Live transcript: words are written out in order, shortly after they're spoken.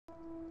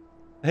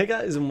Hey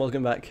guys, and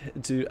welcome back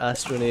to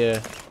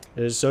Astroneer.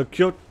 It's the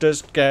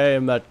cutest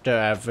game that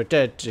ever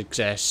did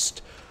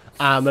exist.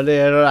 I'm a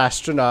little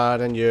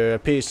astronaut and you're a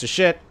piece of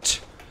shit.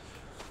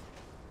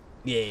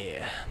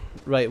 Yeah.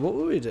 Right, what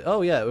were we doing?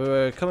 Oh yeah, we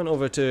were coming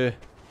over to...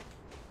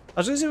 I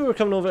was gonna say we were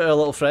coming over to our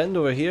little friend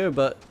over here,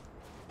 but...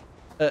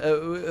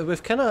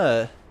 we've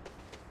kinda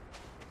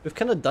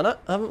done it,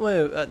 haven't we?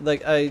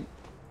 Like,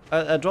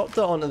 I dropped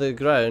it onto the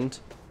ground.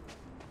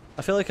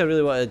 I feel like I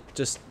really want to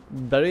just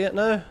bury it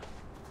now.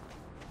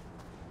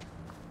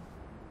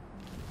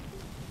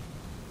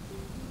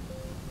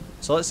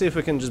 So let's see if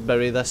we can just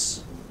bury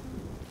this.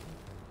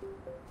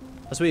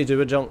 That's what you do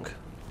with junk.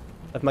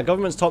 If my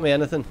government's taught me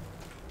anything.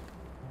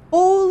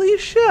 Holy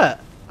shit!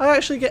 I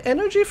actually get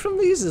energy from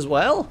these as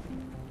well.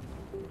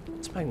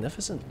 It's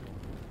magnificent.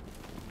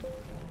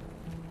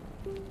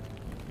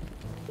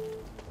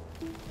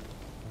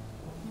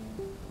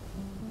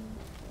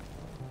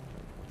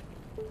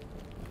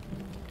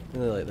 I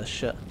really like this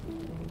shit.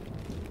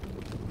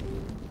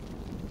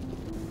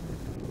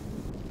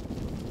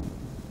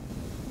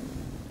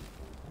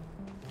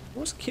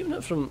 What's keeping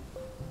it from...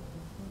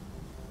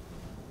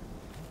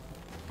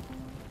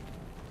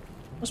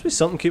 Must be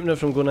something keeping it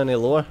from going any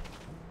lower.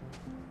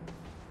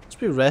 Must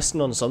be resting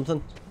on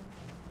something.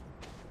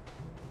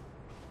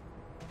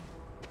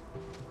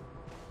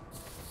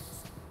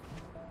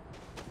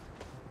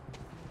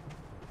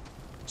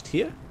 Just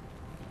here?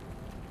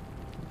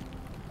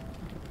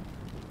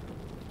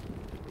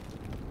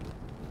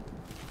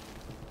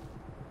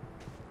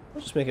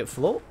 I'll just make it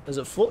float. Is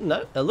it floating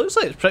now? It looks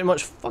like it's pretty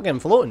much fucking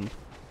floating.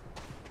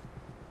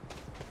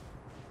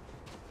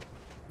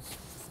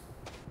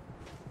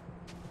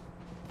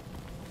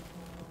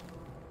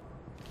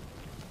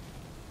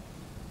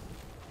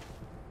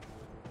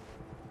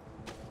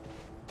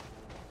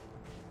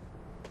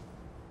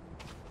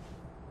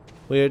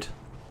 Weird.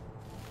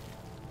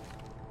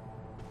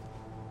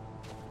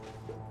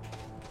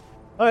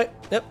 Alright,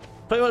 yep,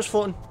 pretty much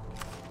floating.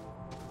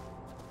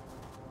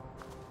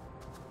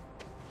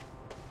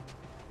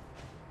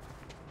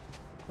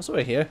 What's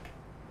over here?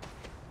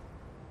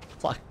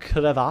 It's like a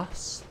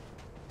crevasse.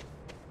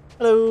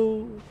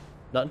 Hello!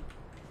 None.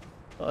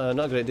 Not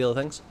a great deal of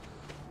things.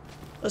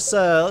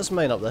 Let's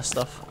mine up this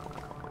stuff.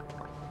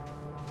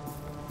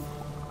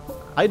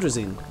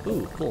 Hydrazine.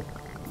 Ooh, cool.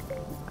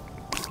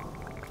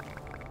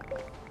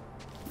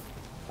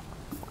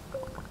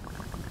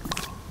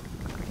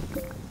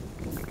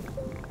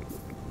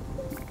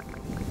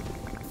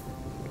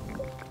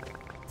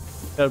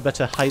 Got a bit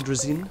of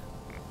hydrazine.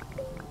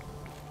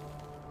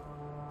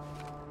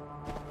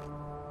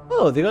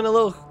 Oh, they got a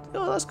little...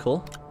 Oh, that's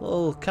cool.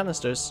 Little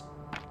canisters.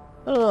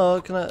 I don't know,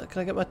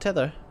 can I get my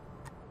tether?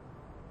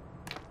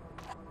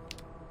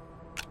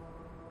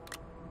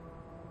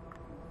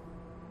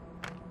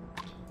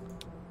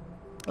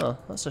 Oh,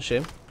 that's a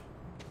shame.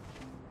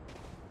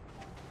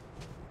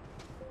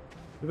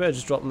 We better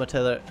just drop my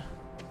tether.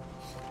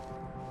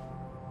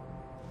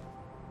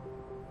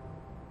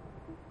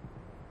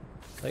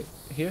 Like,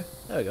 here?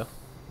 There we go.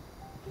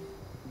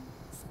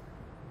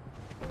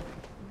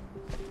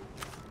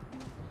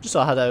 Just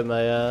so I had out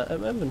my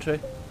inventory.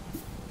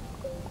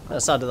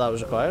 That's sad that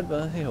was required,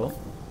 but hey ho.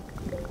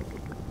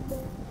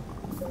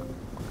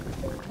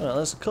 Alright,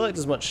 let's collect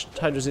as much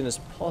hydrazine as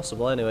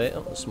possible anyway.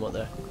 Oh, there's some more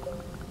there.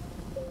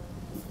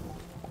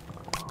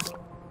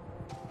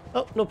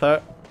 Oh, no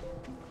power.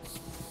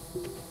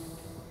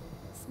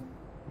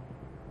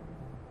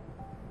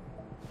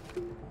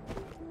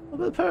 What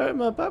about the power in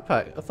my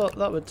backpack? I thought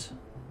that would...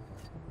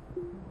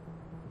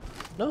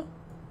 No?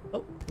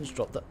 Oh, I just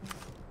dropped it.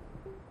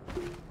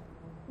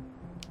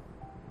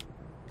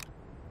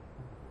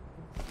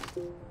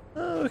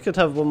 We could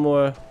have one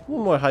more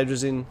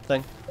hydrazine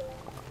thing.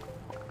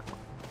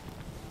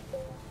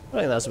 I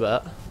think that's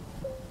about it.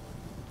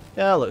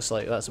 Yeah, looks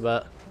like that's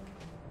about it.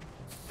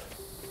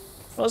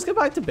 Well, let's get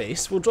back to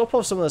base. We'll drop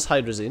off some of this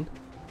hydrazine.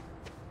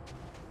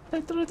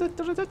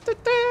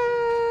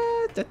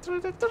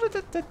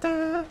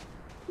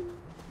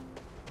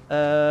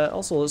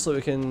 Also, looks like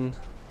we can...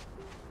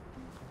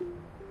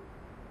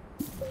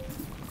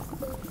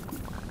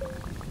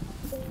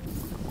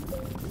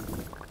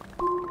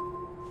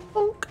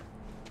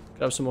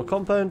 Grab some more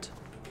compound.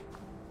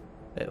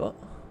 Wait, what?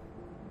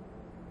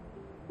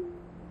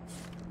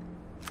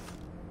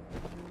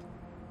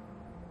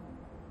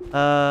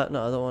 No,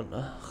 I don't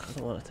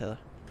want a tether.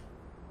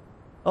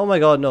 Oh my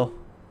god, no.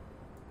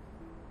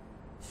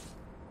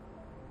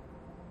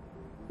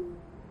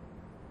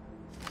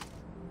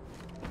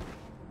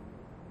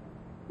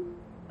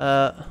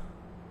 I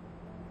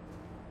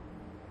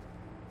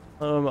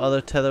don't know where my other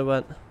tether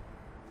went.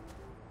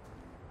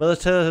 My other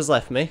tether has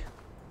left me.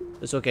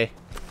 It's okay.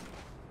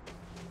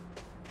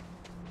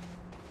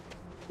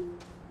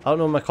 I don't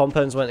know where my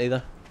compounds went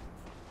either.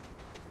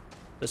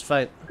 It's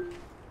fine.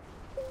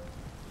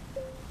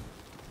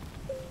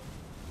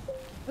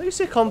 Why do you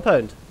say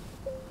compound?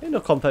 Ain't no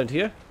compound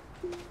here.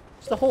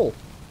 It's the hole.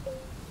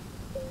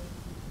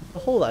 The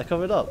hole that I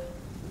covered up.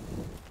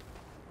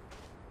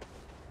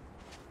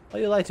 Why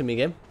you lie to me,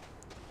 game?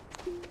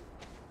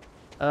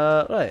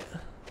 Right.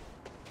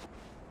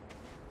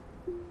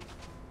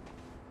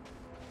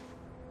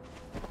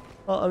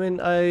 Well, I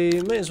mean,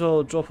 I might as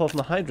well drop off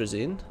my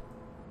hydrazine.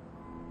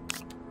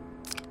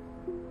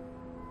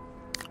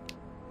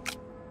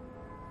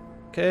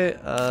 Okay,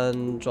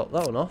 and drop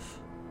that one off.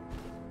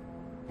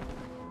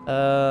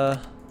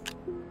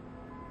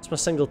 It's my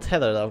single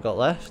tether that I've got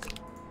left.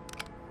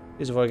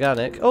 Piece of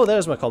organic. Oh,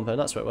 there's my compound.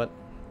 That's where it went.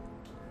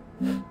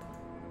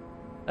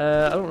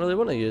 I don't really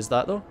want to use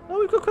that though. Oh,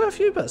 we've got quite a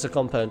few bits of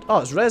compound. Oh,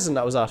 it's resin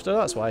that was after.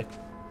 That's why.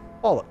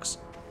 Bollocks.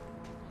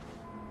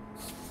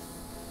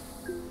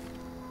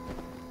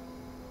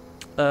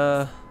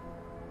 Well,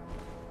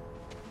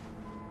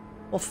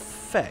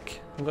 feck.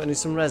 I'm going to need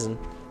some resin.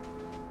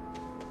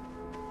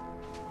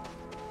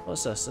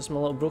 What's this? This is my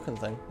little broken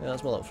thing. Yeah,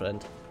 that's my little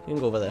friend. You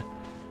can go over there.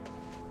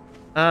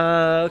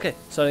 Okay.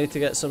 So I need to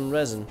get some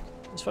resin.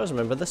 As far as I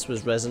remember, this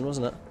was resin,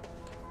 wasn't it?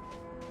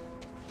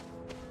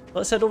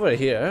 Let's head over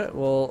here.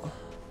 We'll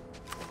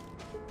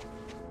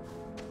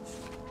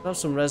grab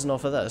some resin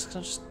off of this. Can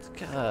I just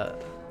get a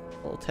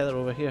little tether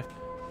over here?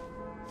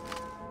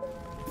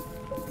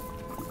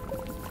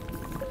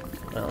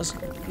 Right, let's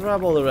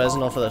grab all the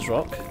resin off of this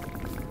rock.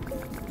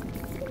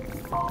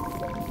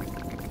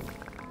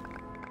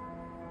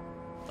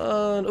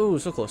 And oh,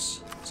 so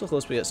close. So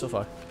close we get so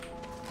far.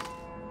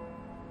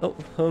 Oh,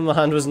 my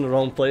hand was in the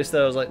wrong place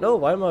there. I was like, no,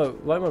 why am I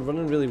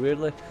running really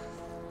weirdly?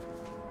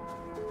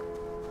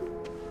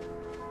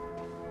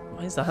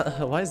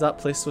 Why is that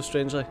placed so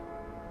strangely?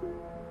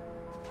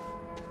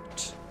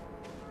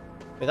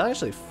 Wait, that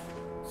actually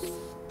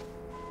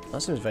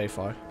that seems very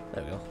far.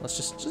 There we go. Let's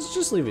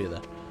just leave you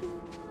there.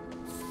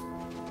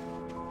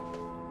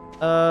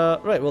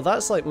 Right, well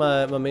that's like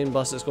my main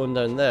bus that's going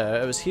down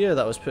there. It was here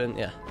that was putting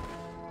here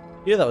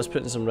that was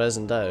putting some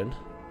resin down.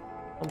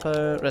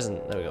 Resin,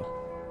 there we go.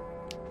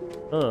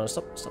 No,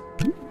 stop.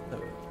 There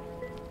we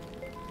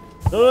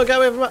go. No, get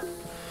away from that!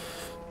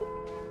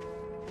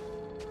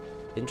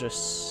 Dangerous.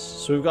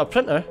 So we've got a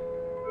printer.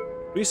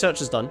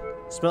 Research is done.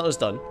 Smelter's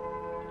done.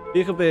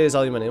 Vehicle bay is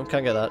aluminium.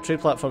 Can't get that.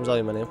 Trade platform's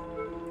aluminium.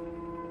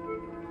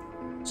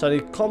 So I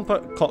need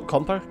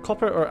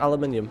copper or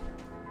aluminium.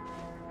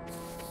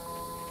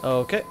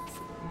 Okay.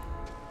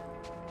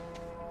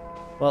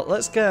 Well,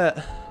 let's get...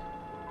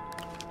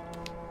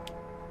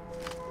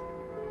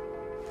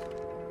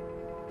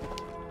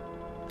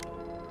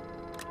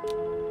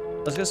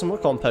 Let's get some more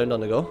compound on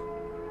the go.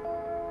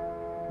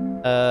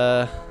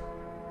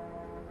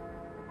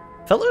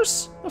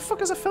 Filters? What the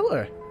fuck is a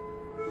filter?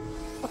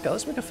 Okay,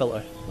 let's make a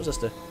filter. What does this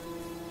do?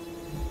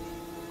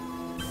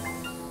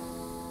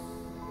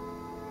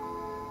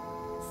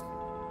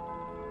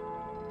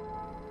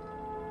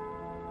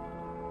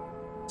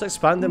 Let's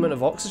expand the amount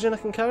of oxygen I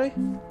can carry.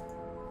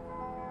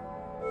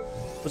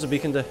 What's a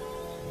beacon do?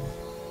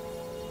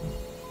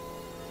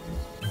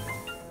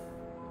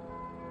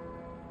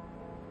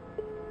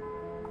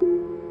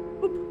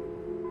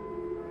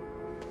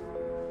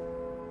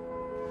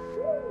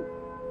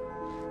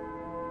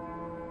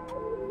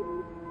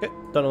 Okay,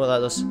 don't know what that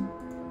does.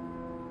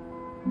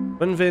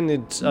 Wind vane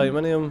needs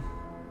aluminium.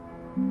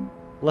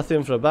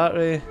 Lithium for a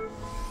battery.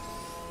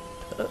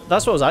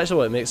 That's what I was actually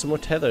wanting to make, some more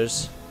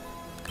tethers.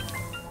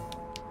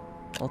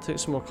 I'll take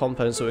some more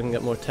compounds so we can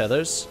get more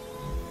tethers.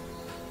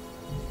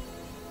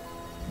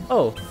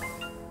 Oh.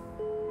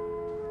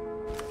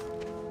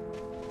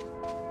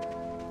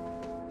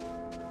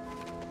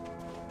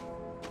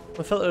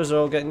 My filters are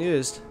all getting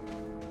used.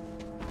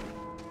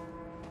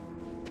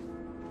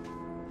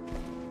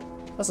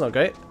 That's not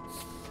great.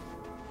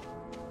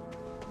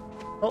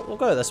 Oh, we'll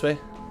go this way.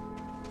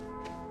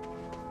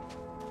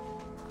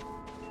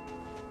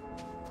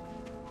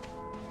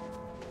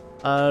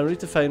 We need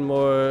to find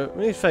more.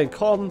 We need to find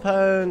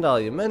compound,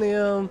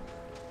 aluminium,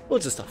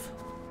 loads of stuff.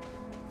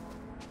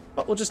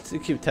 But we'll just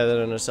keep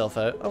tethering ourselves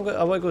out. I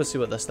want to go see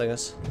what this thing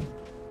is.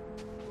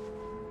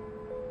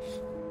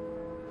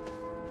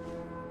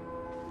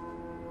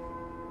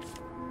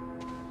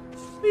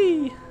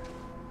 Whee!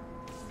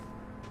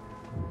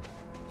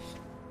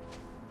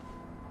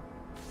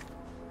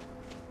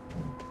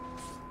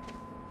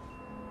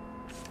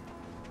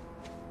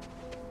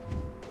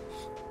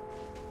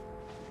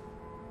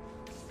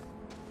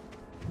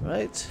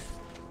 Right.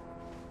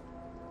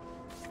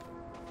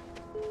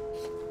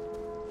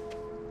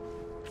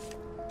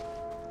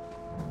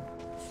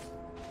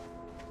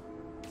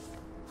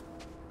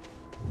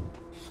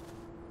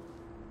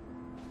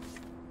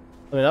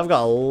 I mean, I've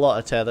got a lot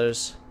of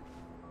tethers.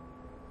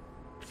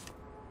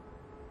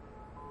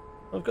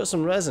 I've got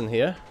some resin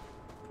here.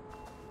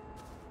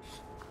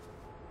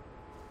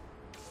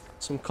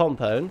 Some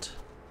compound.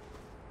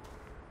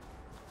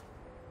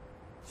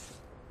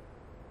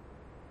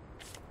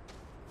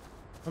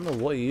 I don't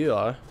know what you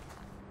are.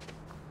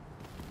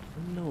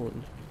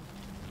 Unknown.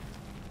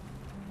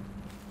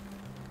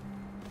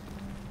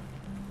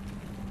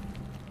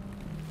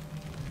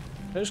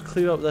 Let's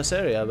clear up this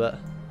area a bit.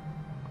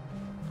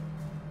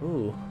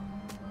 Ooh.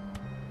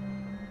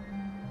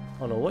 I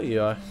don't know what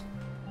you are.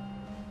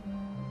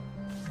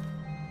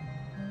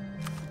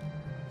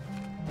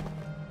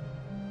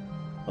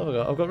 What have I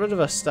got? I've got rid of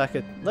a stack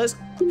of... Let's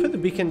put the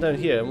beacon down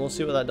here and we'll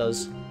see what that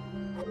does.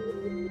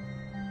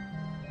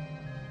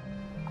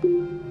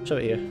 Shove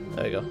it here.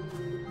 There we go.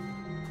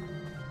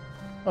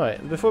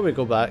 Alright, before we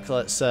go back,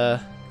 let's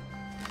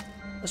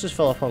just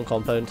fill up on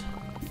compound.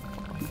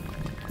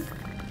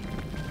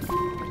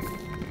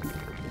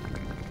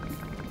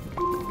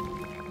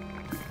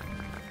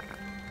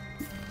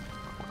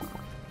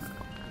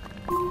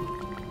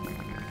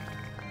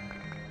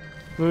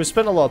 We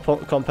spent a lot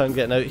of compound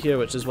getting out here,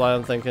 which is why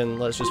I'm thinking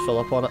let's just fill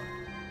up on it.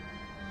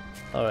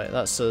 Alright,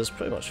 that says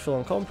pretty much full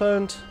on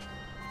compound.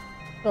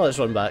 Well, let's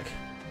run back.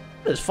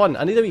 It's fun.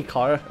 I need a wee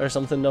car or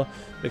something though,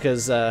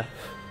 because a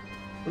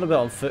little bit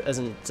on foot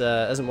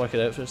isn't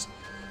working out for us.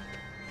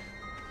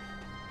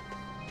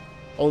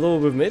 Although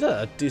we've made it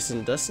a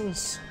decent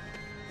distance.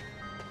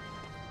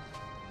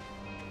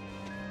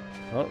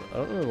 I don't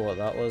remember what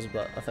that was,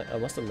 but I think I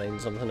must have mined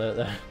something out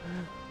there.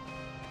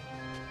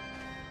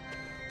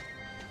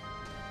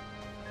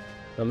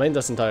 I mined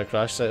this entire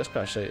crash site. This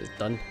crash site is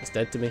done. It's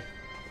dead to me.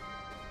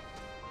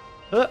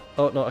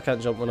 Oh no, I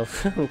can't jump when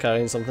I'm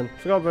carrying something.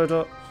 Forgot about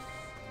it.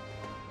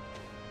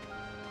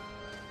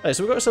 Right,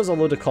 so we've got ourselves a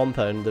load of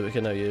compound that we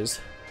can now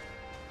use.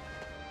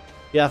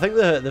 Yeah, I think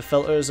the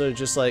filters are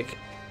just like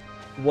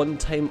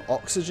one-time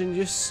oxygen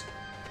use.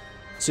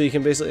 So you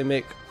can basically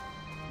make,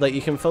 like,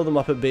 you can fill them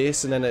up at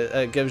base and then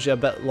it gives you a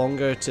bit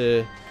longer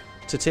to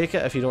take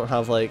it if you don't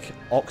have like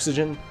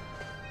oxygen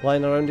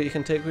lying around that you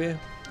can take with you.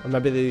 Or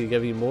maybe they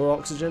give you more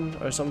oxygen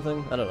or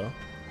something. I don't know.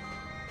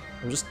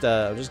 I'm just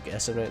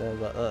guessing right now,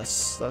 but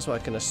that's what I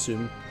can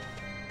assume.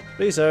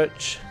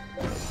 Research.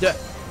 Yeah.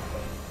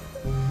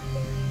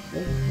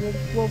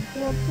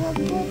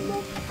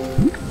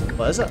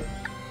 What is it?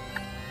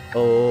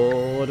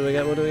 Oh, what do we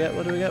get? What do we get?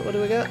 What do we get? What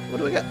do we get? What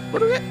do we get? What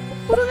do we get?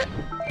 What do we get?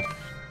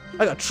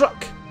 I got a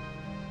truck.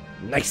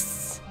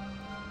 Nice.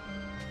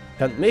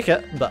 Can't make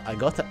it, but I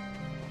got it.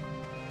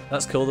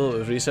 That's cool though.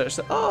 We've researched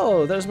it.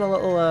 Oh, there's my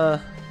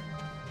little.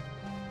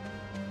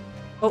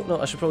 Oh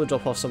no, I should probably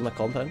drop off some of my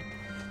compound.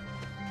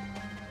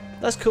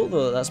 That's cool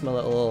though. That's my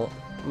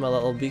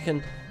little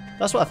beacon.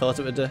 That's what I thought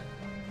it would do.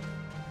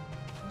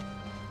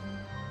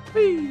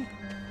 Whee!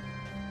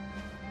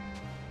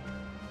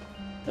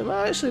 Am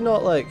I actually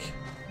not like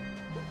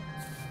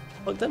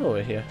plugged in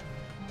over here?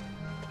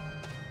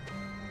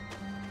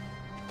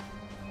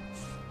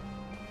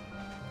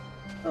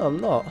 Oh,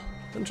 I'm not.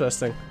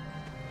 Interesting.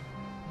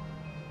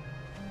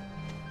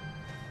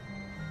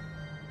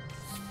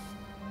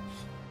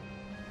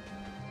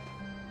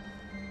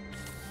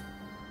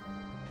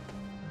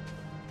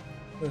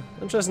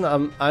 Interesting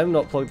that I'm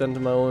not plugged into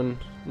my own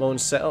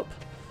setup.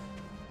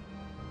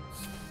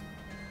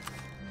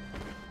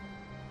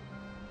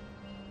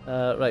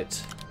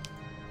 Right.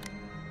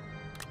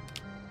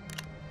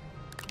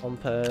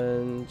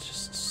 Compound,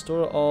 just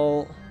store it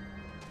all.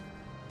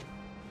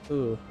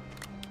 Ooh.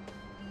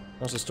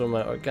 Also store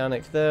my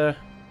organic there.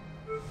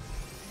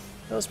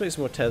 Let's make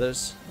some more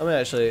tethers. I may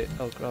actually,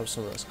 I'll grab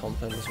some of this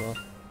compound as well.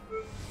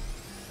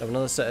 Have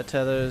another set of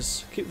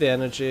tethers. Keep the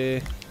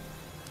energy.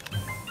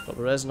 Got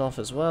the resin off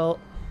as well.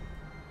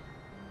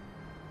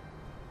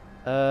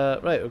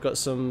 Right, we've got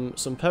some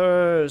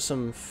power,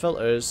 some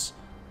filters,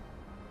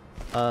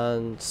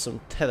 and some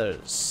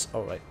tethers.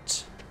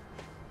 Alright.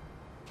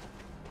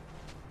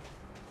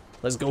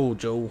 Let's go,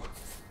 Joe.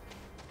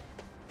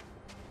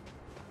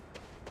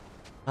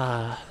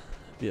 Ah,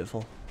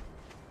 beautiful.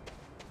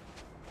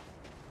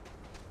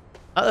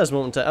 At this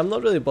moment I'm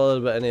not really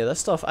bothered about any of this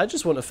stuff. I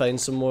just want to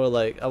find some more,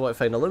 like, I want to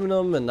find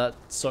aluminum and that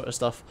sort of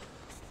stuff.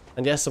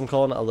 And yes, I'm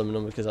calling it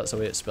aluminum because that's the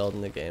way it's spelled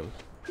in the game.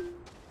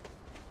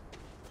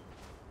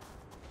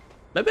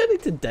 Maybe I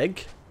need to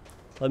dig.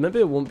 Like, maybe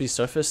it won't be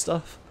surface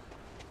stuff.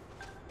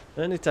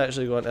 I need to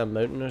actually go into a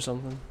mountain or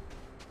something.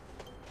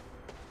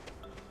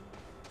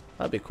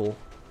 That'd be cool.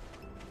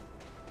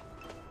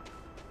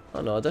 I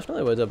don't know, I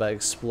definitely would do a bit of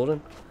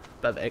exploring.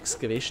 A bit of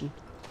excavation.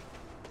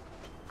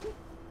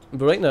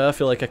 But right now I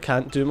feel like I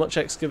can't do much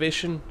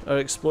excavation or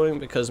exploring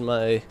because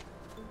my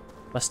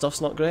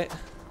stuff's not great.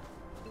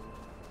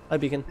 Hi,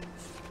 Beacon.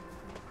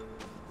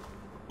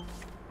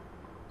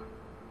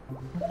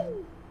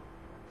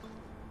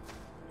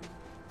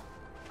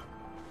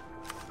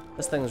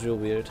 This thing's real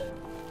weird.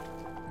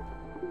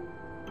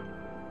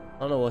 I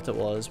don't know what it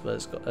was,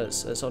 but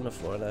it's on the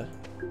floor now.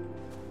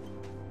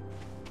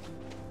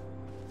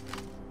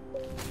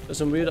 There's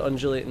some weird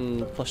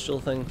undulating pustule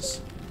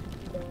things.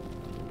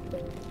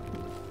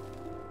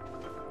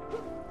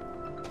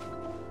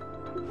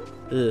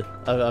 Ugh,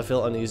 I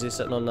feel uneasy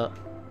sitting on that.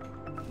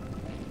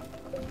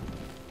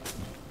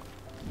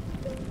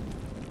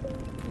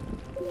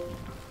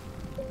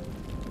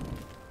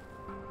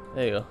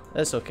 There you go.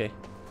 It's okay.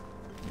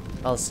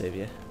 I'll save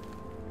you.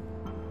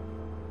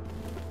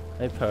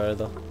 Any power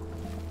though.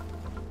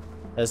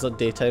 It's not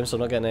daytime, so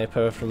I'm not getting any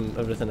power from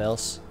everything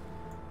else.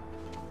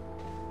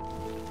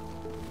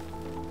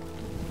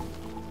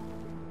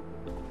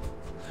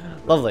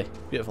 Lovely.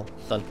 Beautiful.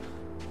 Done.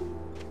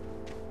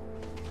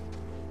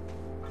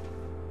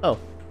 Oh.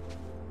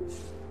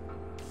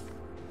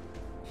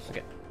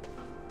 Okay.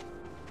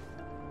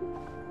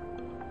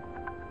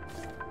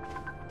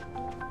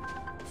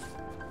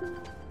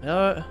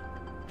 Yeah.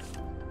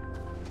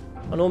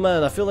 I know,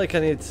 man, I feel like I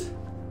need...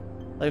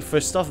 Like,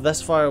 for stuff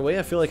this far away,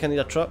 I feel like I need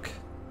a truck.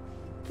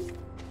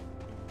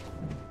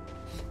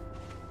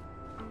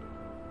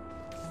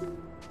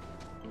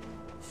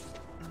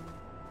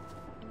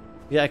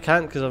 Yeah, I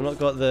can't because I've not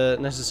got the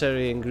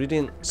necessary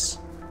ingredients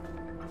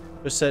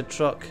for said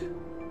truck.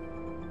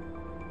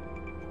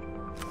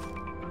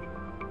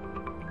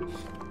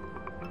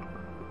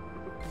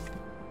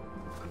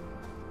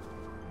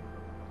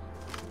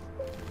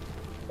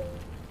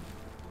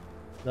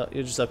 No,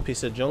 you're just a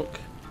piece of junk.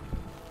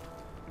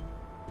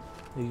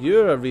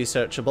 You're a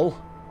researchable.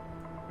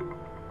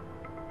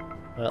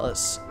 Right,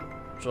 let's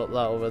drop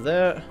that over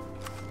there.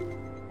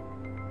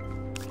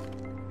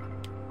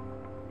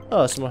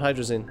 Oh, some more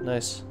hydrazine.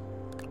 Nice.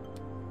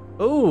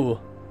 Ooh!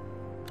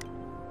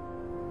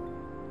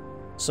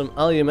 Some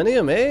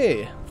aluminium,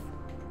 eh?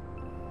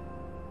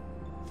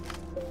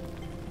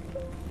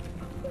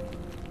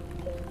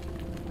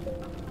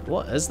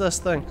 What is this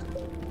thing?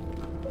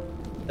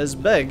 It's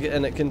big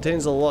and it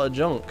contains a lot of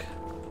junk.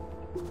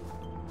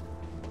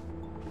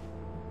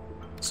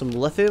 Some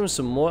lithium,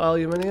 some more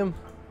aluminium.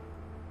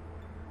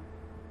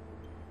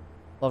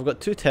 Well, I've got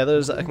 2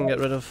 tethers that I can get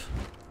rid of.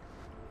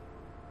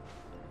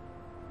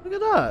 Look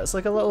at that, it's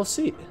like a little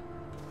seat.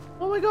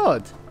 Oh my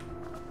god.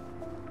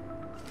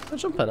 I'll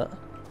jump in it.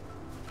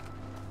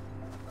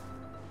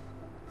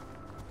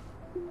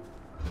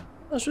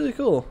 That's really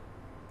cool.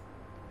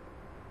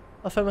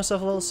 I found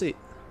myself a little seat.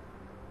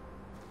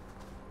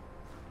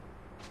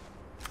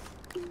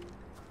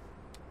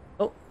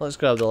 Oh, let's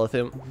grab the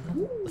lithium.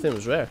 Lithium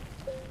is rare.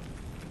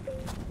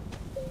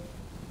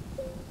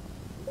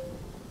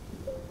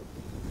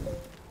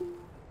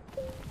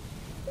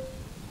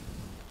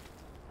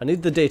 I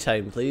need the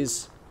daytime,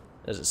 please.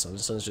 Is it sun? The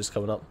sun's just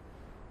coming up.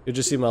 You'll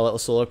just see my little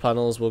solar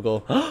panels will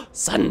go, oh,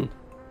 sun!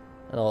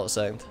 In a little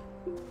second.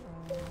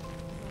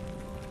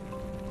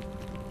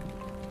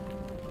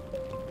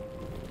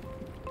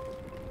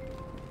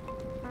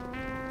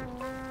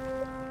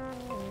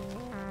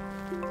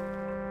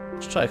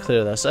 Let's try to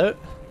clear this out.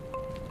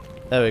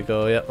 There we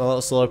go, yep, my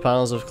little solar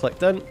panels have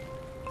clicked in.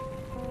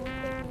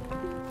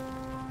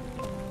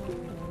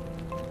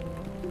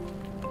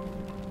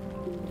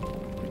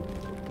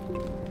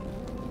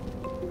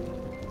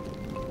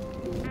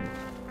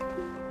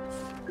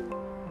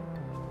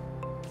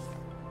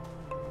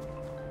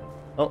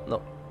 Oh,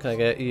 no. Can I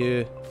get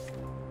you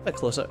a bit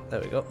closer? There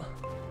we go.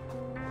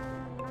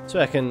 So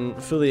I can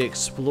fully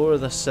explore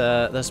this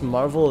this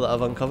marvel that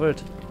I've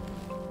uncovered.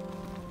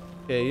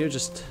 Okay, you're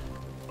just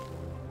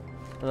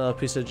another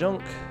piece of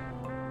junk.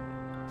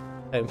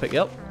 I can pick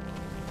you up.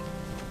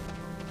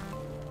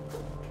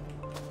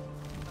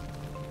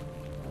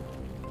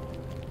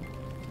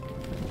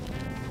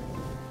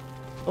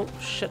 Oh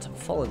shit, I'm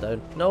falling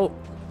down. No!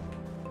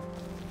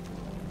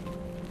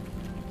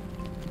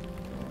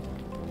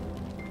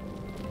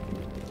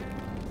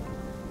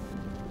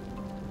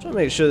 Trying to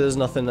make sure there's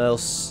nothing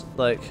else,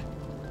 like,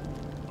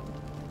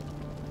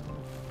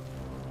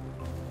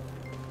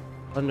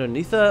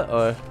 underneath it,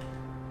 or...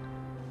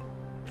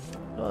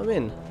 You know what I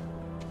mean?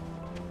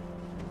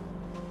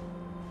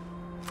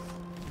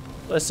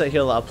 Let's sit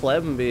here like a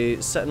pleb and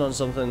be sitting on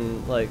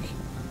something, like,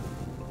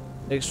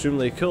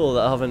 extremely cool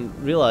that I haven't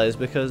realised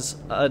because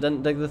I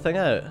didn't dig the thing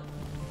out.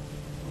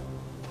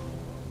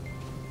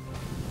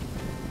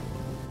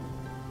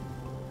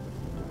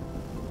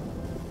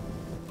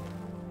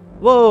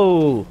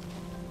 Whoa!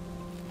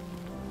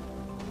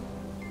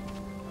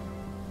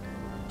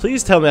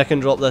 Please tell me I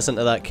can drop this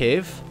into that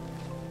cave.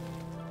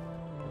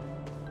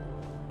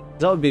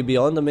 That would be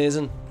beyond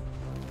amazing.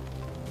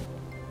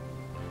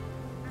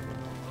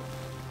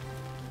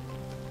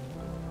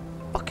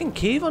 Fucking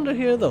cave under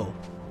here though.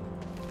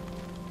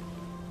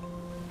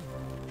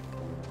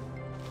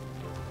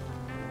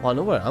 Well, I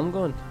know where I'm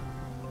going.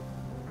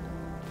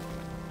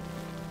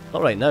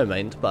 Not right now,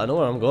 mind, but I know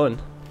where I'm going.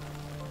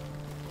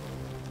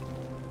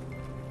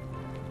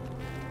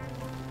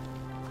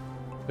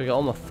 We got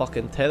all my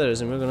fucking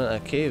tethers and we're going into a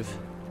cave.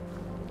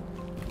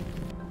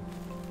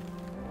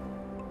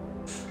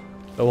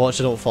 But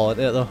watch I don't fall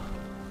into it though.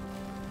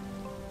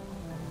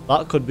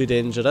 That could be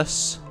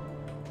dangerous.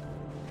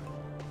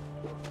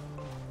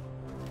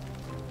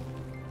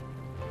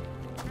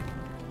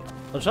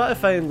 I'm trying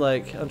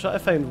to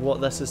find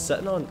what this is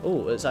sitting on.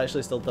 Oh, it's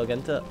actually still dug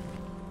into it.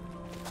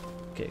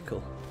 Okay,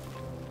 cool.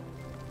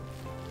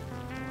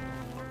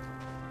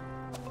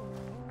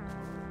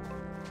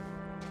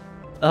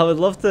 I would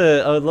love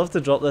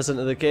to drop this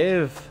into the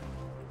cave.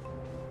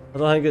 I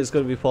don't think it's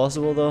going to be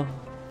possible though.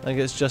 I think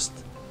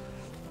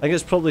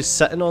it's probably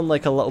sitting on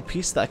like a little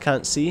piece that I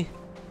can't see.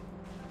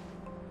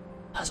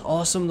 That's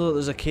awesome though,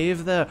 there's a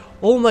cave there.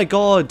 Oh my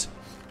god!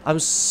 I'm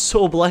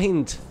so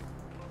blind.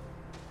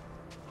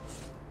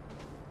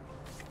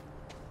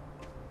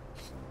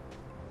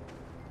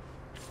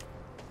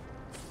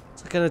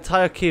 It's like an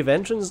entire cave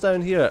entrance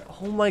down here.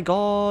 Oh my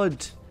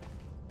god!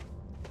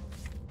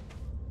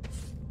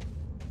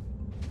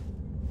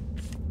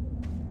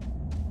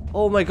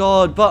 Oh my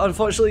god, but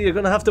unfortunately you're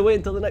going to have to wait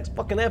until the next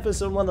fucking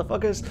episode,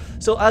 motherfuckers.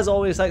 So as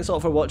always, thanks a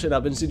lot for watching.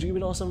 I've been Sujib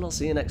and Awesome, and I'll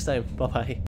see you next time. Bye bye.